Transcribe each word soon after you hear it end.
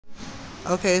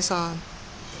Okay, it's on.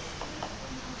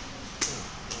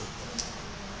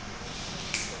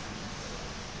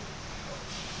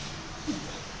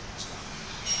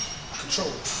 Control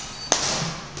it.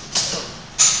 Control it.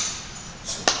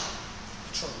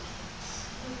 Control it.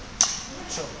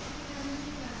 Control it.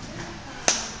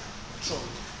 Control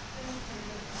it.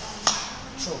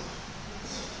 Control it.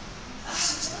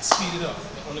 Speed it up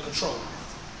on the control.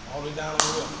 All the way down on the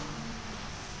wheel.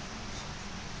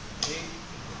 Okay.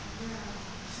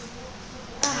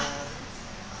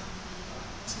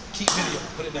 Keep video.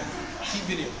 Put it down. Keep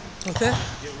video. Okay.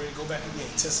 Get ready to go back again.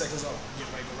 10 seconds off. Get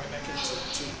ready to go right back into it.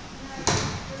 2,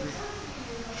 3,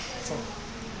 4,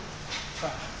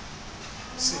 5,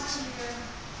 6,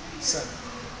 7,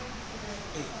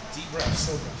 8. Deep breath,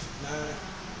 slow breath. 9,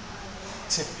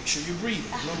 10. Make sure you're breathing.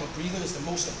 Remember, breathing is the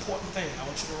most important thing. I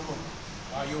want you to remember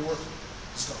while you're working.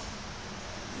 Let's go.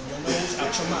 In your nose,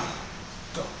 out your mouth.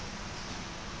 Go.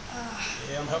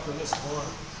 Yeah, I'm helping this. 1,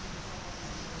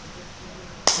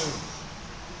 2,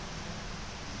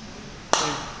 3.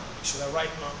 Make sure that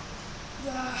right arm.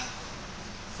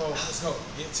 4. Let's go.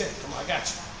 Get 10. Come on, I got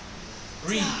you.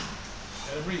 Breathe.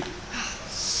 Let it breathe.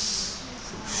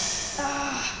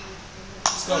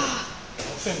 Let's go.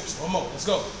 Don't finish. One more. Let's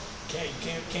go.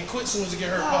 Can't quit as soon as you get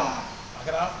hurt. Knock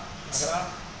it out. Knock it out.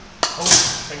 Hold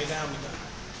it. Bring it down. Be done.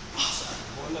 Sorry.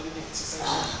 Go another game. 10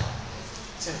 seconds.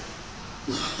 10,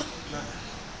 9,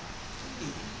 8,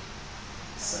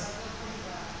 7,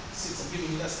 6. I'm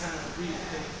giving you less time to breathe.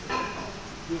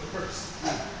 Do it first.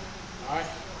 All right.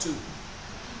 2.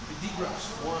 Deep breaths.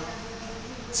 1,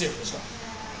 0. Let's go.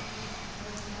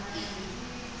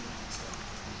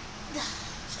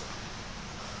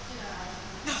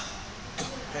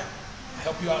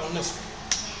 Help you out on this one.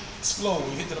 Explode when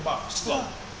you hit to the bottom. Explode.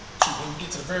 2. When you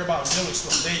get to the very bottom, then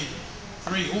explode. There you go.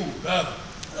 3. Ooh, better.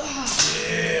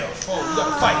 Yeah. 4. You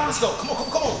gotta fight. Let's go. Come on,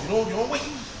 come on. You don't wait.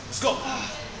 Let's go.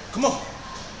 Come on.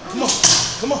 Come on.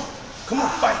 Come on. Come on.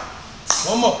 Fight.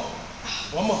 One more.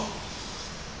 One more.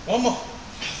 One more.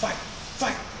 Fight.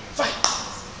 Fight. Fight.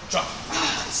 Drop.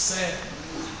 That's it.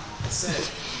 That's it.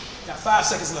 Got 5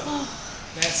 seconds left.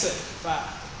 That's it. 5,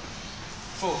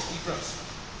 4. Deep breaths.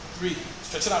 3.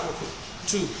 Stretch it out real quick.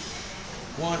 2,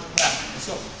 1. Back. Let's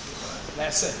go.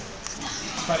 That's it.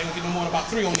 Probably won't get no more than about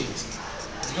 3 on these.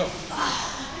 Let's go.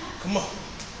 Come on.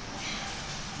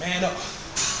 Man up.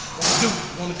 Gonna do.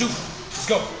 Gonna do. Let's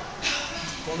go.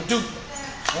 Gonna do.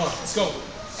 1. Let's go.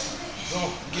 Go.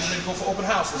 Get ready to go for open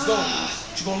house. Let's go.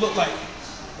 What you gonna look like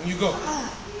when you go?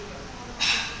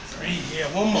 3. Yeah.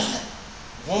 1 more.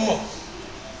 1 more.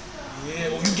 Yeah.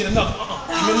 Well, you get another.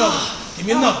 Give me another. Give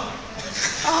me another.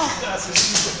 That's what you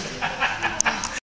do.